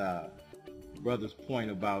with Brother's point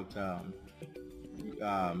about,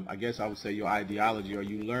 I guess I would say your ideology, or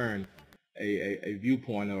you learn a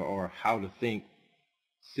viewpoint or how to think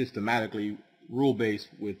systematically, rule-based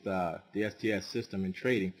with the STS system in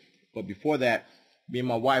trading. But before that, me and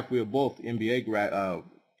my wife, we were both MBA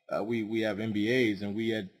we have MBAs, and we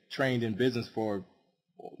had trained in business for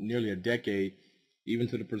nearly a decade, even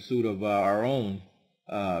to the pursuit of our own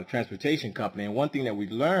transportation company. And one thing that we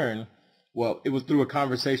learned, well, it was through a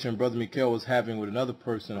conversation Brother Mikhail was having with another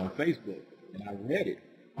person on Facebook, and I read it.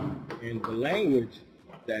 And the language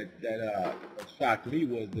that shocked me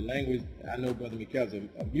was the language. I know Brother Mikhail has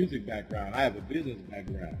a music background. I have a business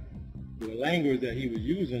background. The language that he was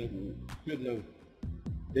using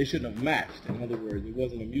they shouldn't have matched. In other words, it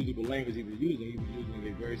wasn't a musical language he was using. He was using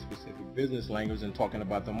a very specific business language and talking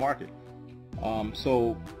about the market.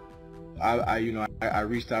 So I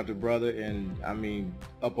reached out to Brother, and I mean,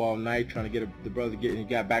 up all night trying to get the brother to get, and he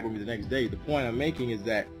got back with me the next day. The point I'm making is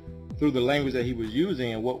that through the language that he was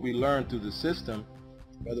using and what we learned through the system,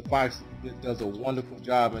 Brother Fox does a wonderful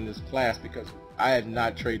job in this class, because I had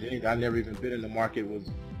not traded anything. I never even been in the market, was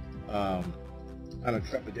kind of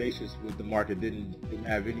trepidatious with the market, didn't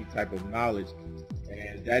have any type of knowledge,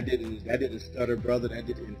 and that didn't stutter Brother.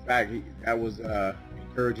 In fact, that was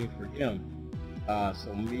encouraging for him.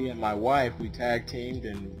 So me and my wife, we tag teamed,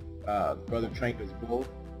 and Brother trained us both,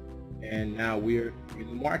 and now we're in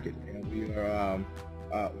the market, and we are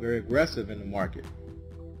very aggressive in the market.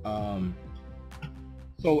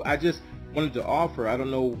 So I just wanted to offer, I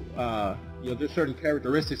don't know, there's certain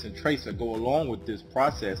characteristics and traits that go along with this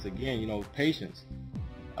process. Again, patience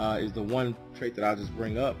is the one trait that I'll just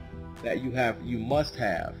bring up that you must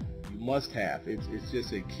have. It's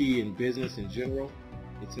just a key in business in general.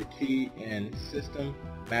 It's a key in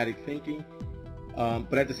systematic thinking.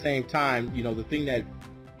 But at the same time, the thing that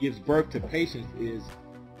gives birth to patience is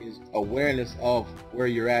awareness of where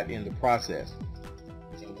you're at in the process.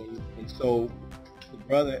 And so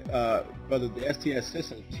Brother, the STS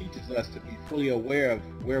system teaches us to be fully aware of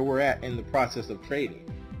where we're at in the process of trading,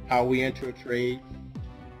 how we enter a trade,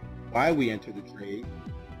 why we enter the trade,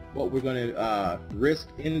 what we're going to risk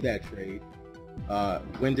in that trade,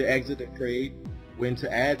 when to exit the trade, when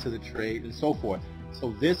to add to the trade, and so forth.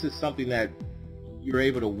 So this is something that you're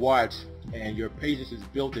able to watch, and your patience is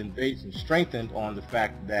built and based and strengthened on the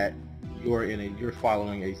fact that you're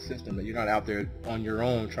following a system, that you're not out there on your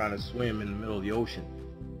own trying to swim in the middle of the ocean.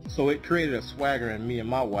 So it created a swagger in me and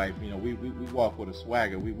my wife. We walk with a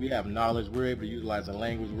swagger. We have knowledge. We're able to utilize the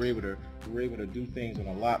language. We're able to do things on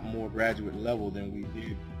a lot more graduate level than we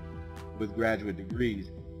did with graduate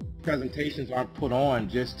degrees. Presentations aren't put on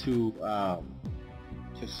just to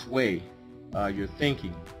sway your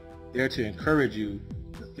thinking. They're to encourage you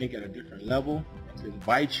to think at a different level, and to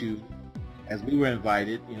invite you, as we were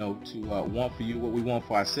invited, to want for you what we want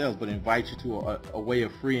for ourselves, but invite you to a way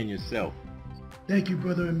of freeing yourself. Thank you,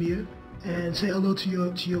 Brother Amir, and say hello to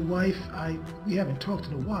your wife. We haven't talked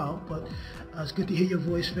in a while, but it's good to hear your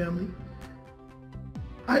voice, family.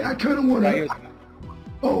 I kind of want to.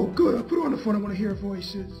 Oh, good. I put her on the phone. I want to hear her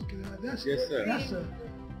voice. Yes, sir. That's a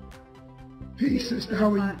peace, sister.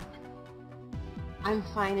 How are you? I'm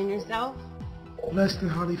fine, and yourself? Blessed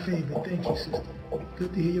and highly favored. Thank you, sister.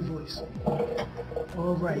 Good to hear your voice.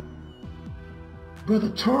 All right. Brother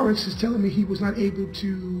Torrance is telling me he was not able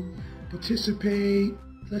to participate.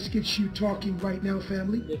 Let's get you talking right now,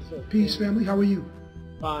 family. Yes, sir. Peace, family. How are you?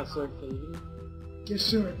 Fine, sir. Can you hear me? Yes,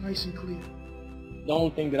 sir. Nice and clear. The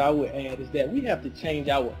only thing that I would add is that we have to change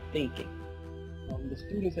our thinking. The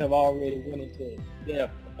students have already went into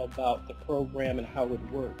depth about the program and how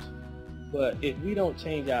it works. But if we don't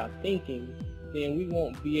change our thinking, then we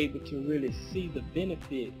won't be able to really see the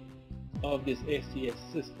benefit of this STS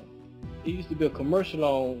system. it used to be a commercial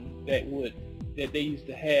on that they used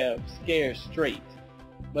to have Scared Straight.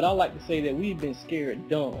 But I like to say that we've been scared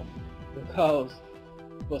dumb, because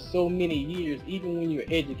for so many years, even when you're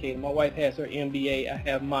educated, my wife has her MBA, I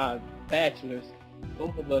have my bachelor's,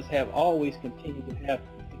 both of us have always continued to have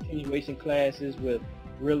continuation classes with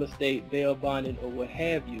real estate, bail bonding, or what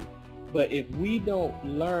have you. But if we don't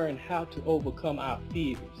learn how to overcome our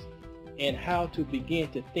fears and how to begin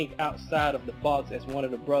to think outside of the box, as one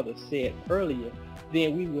of the brothers said earlier,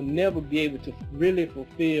 then we will never be able to really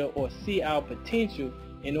fulfill or see our potential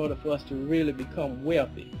in order for us to really become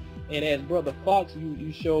wealthy. And as Brother Fox,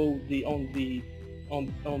 you showed on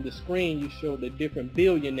the screen, you showed the different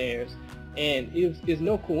billionaires, and it's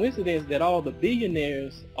no coincidence that all the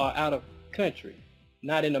billionaires are out of country,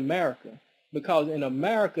 not in America, because in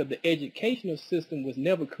America the educational system was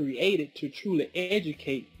never created to truly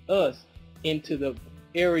educate us into the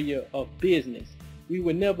area of business. We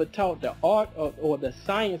were never taught the art or the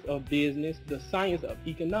science of business, the science of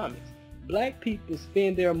economics. Black people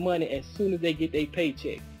spend their money as soon as they get their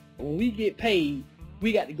paycheck. When we get paid,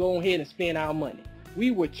 we got to go ahead and spend our money.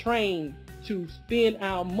 We were trained to spend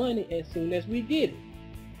our money as soon as we get it.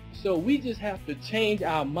 So we just have to change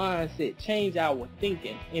our mindset, change our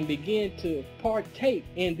thinking, and begin to partake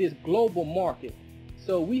in this global market.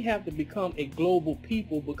 So we have to become a global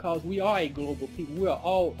people, because we are a global people. We are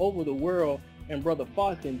all over the world, and Brother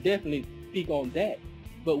Fox can definitely speak on that.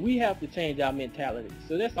 But we have to change our mentality.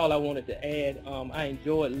 So that's all I wanted to add. I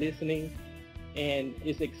enjoyed listening, and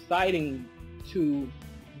it's exciting to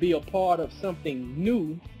be a part of something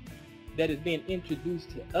new that is being introduced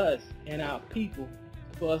to us and our people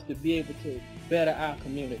for us to be able to better our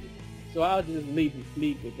community. So I'll just leave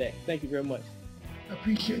with that. Thank you very much. I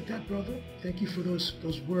appreciate that, brother. Thank you for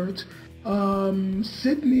those words.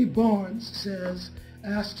 Sydney Barnes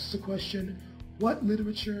asks the question, what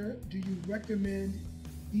literature do you recommend,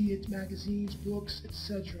 be it magazines, books,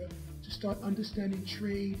 etc., to start understanding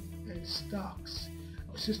trade and stocks?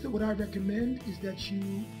 Sister, what I recommend is that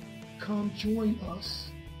you come join us,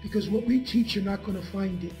 because what we teach, you're not going to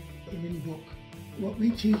find it in any book. What we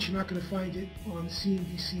teach, you're not going to find it on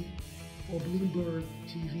CNBC or Bloomberg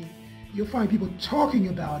TV. You'll find people talking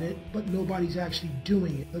about it, but nobody's actually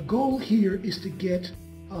doing it. The goal here is to get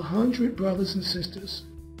 100 brothers and sisters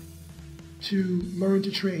to learn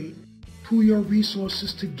to trade, pool your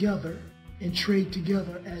resources together, and trade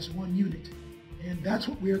together as one unit. And that's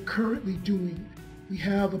what we're currently doing. We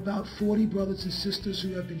have about 40 brothers and sisters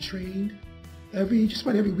who have been trained. Just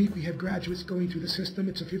about every week we have graduates going through the system.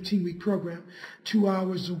 It's a 15-week program, 2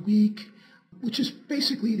 hours a week, which is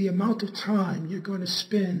basically the amount of time you're going to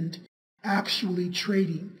spend actually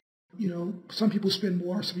trading. You know, some people spend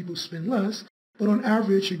more, some people spend less, but on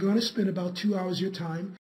average you're going to spend about 2 hours of your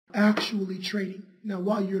time actually trading. Now,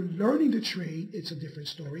 while you're learning to trade, it's a different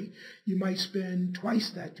story. You might spend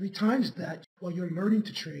twice that, 3 times that while you're learning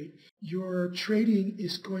to trade. Your trading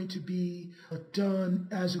is going to be done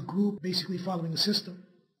as a group, basically following a system.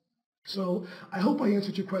 So I hope I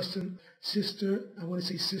answered your question, sister. I want to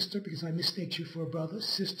say sister because I mistaked you for a brother.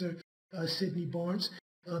 Sister Sydney Barnes.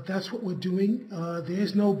 That's what we're doing.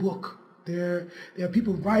 There's no book. There are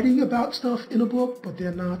people writing about stuff in a book, but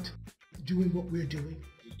they're not doing what we're doing.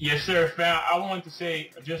 Yes, sir, fam. I wanted to say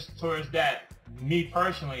just towards that, me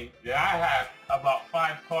personally, that I have about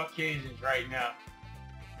 5 Caucasians right now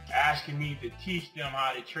asking me to teach them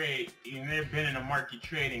how to trade. And they've been in the market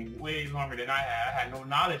trading way longer than I had. I had no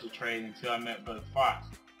knowledge of trading until I met Brother Fox.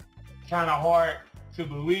 Kind of hard to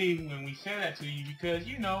believe when we say that to you because,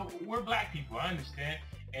 you know, we're black people, I understand.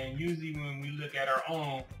 And usually when we look at our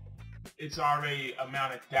own, it's already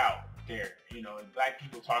amount of doubt there. You know, and black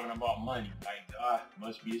people talking about money, like,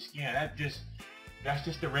 must be a scam. That's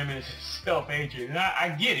just the remnants of self-hatred. And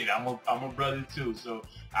I get it. I'm a brother too, so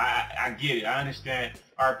I get it. I understand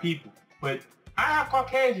our people. But I have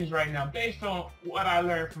Caucasians right now, based on what I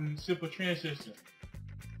learned from Simple Trend System.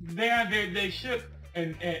 They shook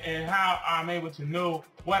and how I'm able to know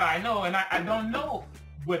what I know, and I don't know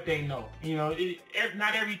what they know. You know,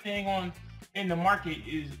 not everything in the market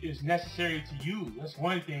is necessary to use. That's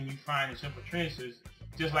one thing you find in Simple Trend System.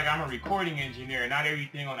 Just like I'm a recording engineer, not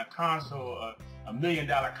everything on a console, a $1 million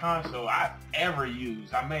console I've ever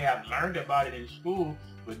used. I may have learned about it in school,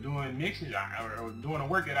 but doing mixes or doing the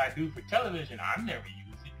work that I do for television, I've never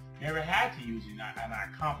used it, never had to use it, and I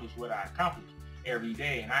accomplished what I accomplished every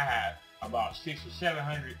day. And I have about 600 or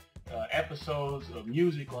 700 episodes of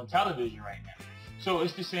music on television right now. So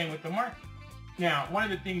it's the same with the market. Now, one of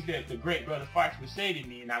the things that the great Brother Fox would say to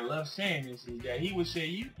me, and I love saying this, is that he would say,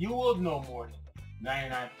 you will know more than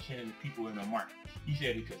 99% of the people in the market? He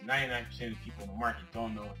said because 99% of the people in the market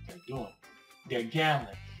don't know what they're doing. They're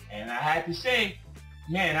gambling. And I had to say,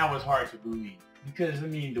 man, that was hard to believe. Because, I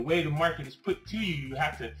mean, the way the market is put to you, you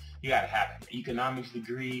got to have an economics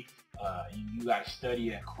degree. You got to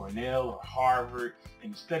study at Cornell or Harvard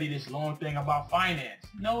and study this long thing about finance.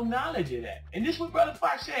 No knowledge of that. And this is what Brother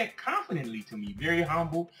Fox said confidently to me. Very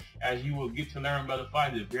humble, as you will get to learn. Brother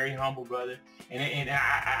Fox is a very humble brother. And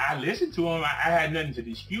I listened to him. I had nothing to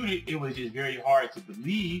dispute it. It was just very hard to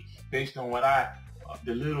believe based on what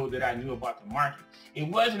the little that I knew about the market. It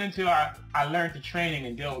wasn't until I learned the training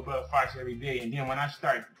and dealt with Brother Fox every day, and then when I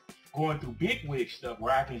started going through bigwig stuff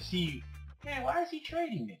where I can see, man, why is he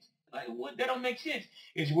trading this? Like, what? That don't make sense.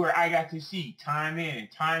 Is where I got to see time in and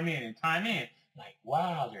time in and time in. Like,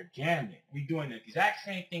 wow, they're gambling. We're doing the exact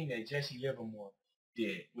same thing that Jesse Livermore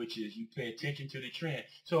did, which is you pay attention to the trend.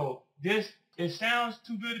 So it sounds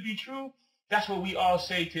too good to be true. That's what we all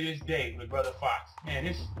say to this day with Brother Fox. Man,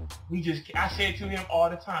 I say it to him all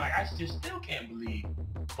the time. Like, I just still can't believe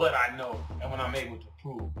what I know and when I'm able to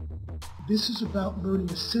prove. This is about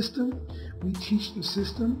learning a system. We teach the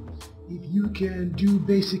system. If you can do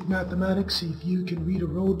basic mathematics, if you can read a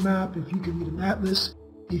roadmap, if you can read an atlas,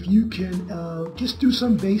 if you can just do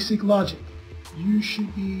some basic logic, you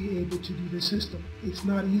should be able to do the system. It's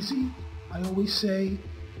not easy. I always say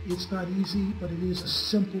it's not easy, but it is a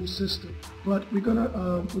simple system. But we're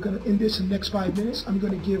gonna end this in the next 5 minutes. I'm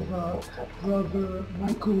gonna give Brother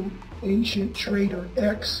Michael, Ancient Trader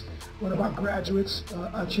X, one of our graduates,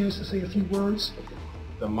 a chance to say a few words.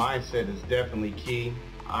 The mindset is definitely key.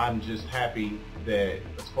 I'm just happy that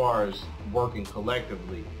as far as working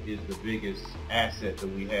collectively is the biggest asset that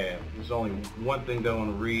we have. There's only one thing that I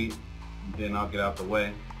want to read, then I'll get out the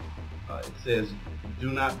way. It says,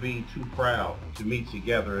 do not be too proud to meet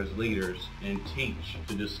together as leaders and teach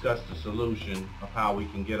to discuss the solution of how we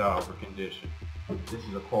can get out of our condition. This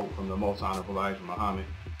is a quote from the Most Honorable Elijah Muhammad.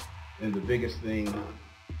 And the biggest thing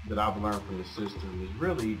that I've learned from the system is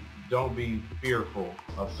really don't be fearful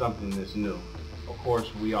of something that's new. Of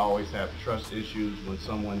course, we always have trust issues when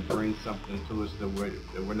someone brings something to us that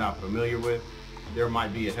we're not familiar with. There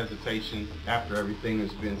might be a hesitation after everything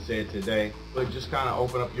that's been said today, but just kind of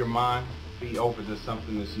open up your mind, be open to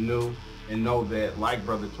something that's new, and know that, like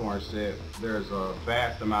Brother Torrance said, there's a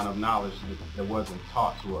vast amount of knowledge that wasn't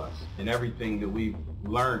taught to us. And everything that we've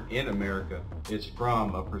learned in America is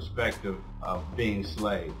from a perspective of being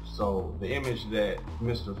slaves. So the image that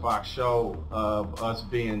Mr. Fox showed of us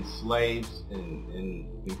being slaves in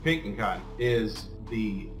picking cotton is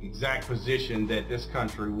the exact position that this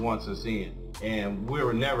country wants us in. And we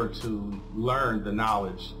were never to learn the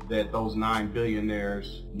knowledge that those 9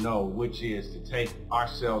 billionaires know, which is to take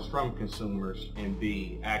ourselves from consumers and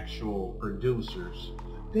be actual producers.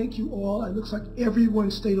 Thank you all. It looks like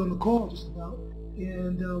everyone stayed on the call just about.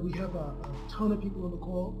 And we have a ton of people on the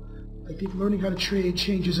call. I think learning how to trade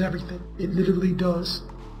changes everything. It literally does.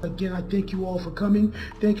 Again, I thank you all for coming.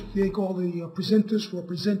 Thank all the presenters for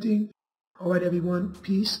presenting. All right, everyone.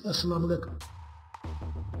 Peace. Assalamu alaikum.